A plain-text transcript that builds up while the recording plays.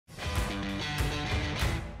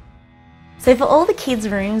So for all the kids'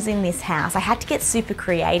 rooms in this house, I had to get super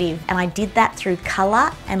creative, and I did that through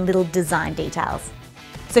colour and little design details.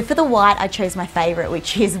 So for the white, I chose my favourite,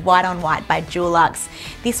 which is White on White by Dulux.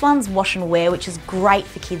 This one's wash and wear, which is great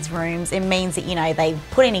for kids' rooms. It means that, you know, they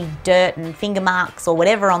put any dirt and finger marks or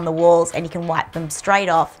whatever on the walls and you can wipe them straight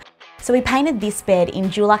off. So we painted this bed in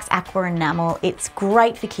Dulux Aqua Enamel. It's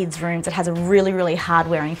great for kids' rooms. It has a really, really hard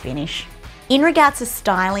wearing finish. In regards to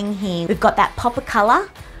styling here, we've got that pop of colour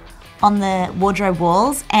on the wardrobe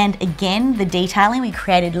walls, and again, the detailing, we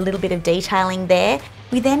created a little bit of detailing there.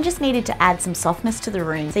 We then just needed to add some softness to the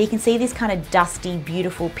room. So you can see this kind of dusty,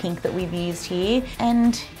 beautiful pink that we've used here,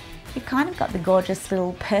 and you've kind of got the gorgeous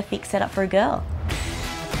little perfect setup for a girl.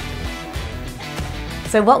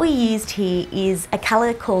 So what we used here is a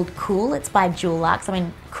colour called Cool. It's by Dulux. I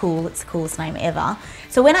mean, Cool, it's the coolest name ever.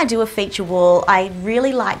 So when I do a feature wall, I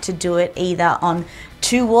really like to do it either on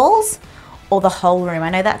 2 walls or the whole room. I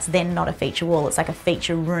know that's then not a feature wall, it's like a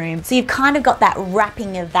feature room. So you've kind of got that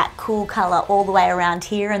wrapping of that cool colour all the way around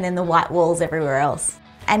here and then the white walls everywhere else.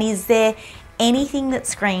 And is there anything that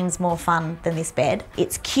screams more fun than this bed?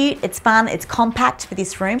 It's cute, it's fun, it's compact for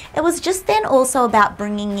this room. It was just then also about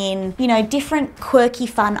bringing in, you know, different quirky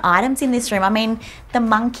fun items in this room. I mean, the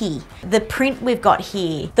monkey, the print we've got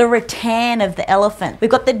here, the rattan of the elephant,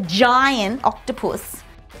 we've got the giant octopus.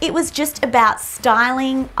 It was just about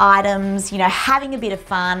styling items, you know, having a bit of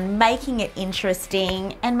fun, making it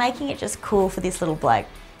interesting, and making it just cool for this little bloke.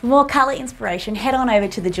 For more colour inspiration, head on over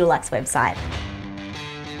to the Dulux website.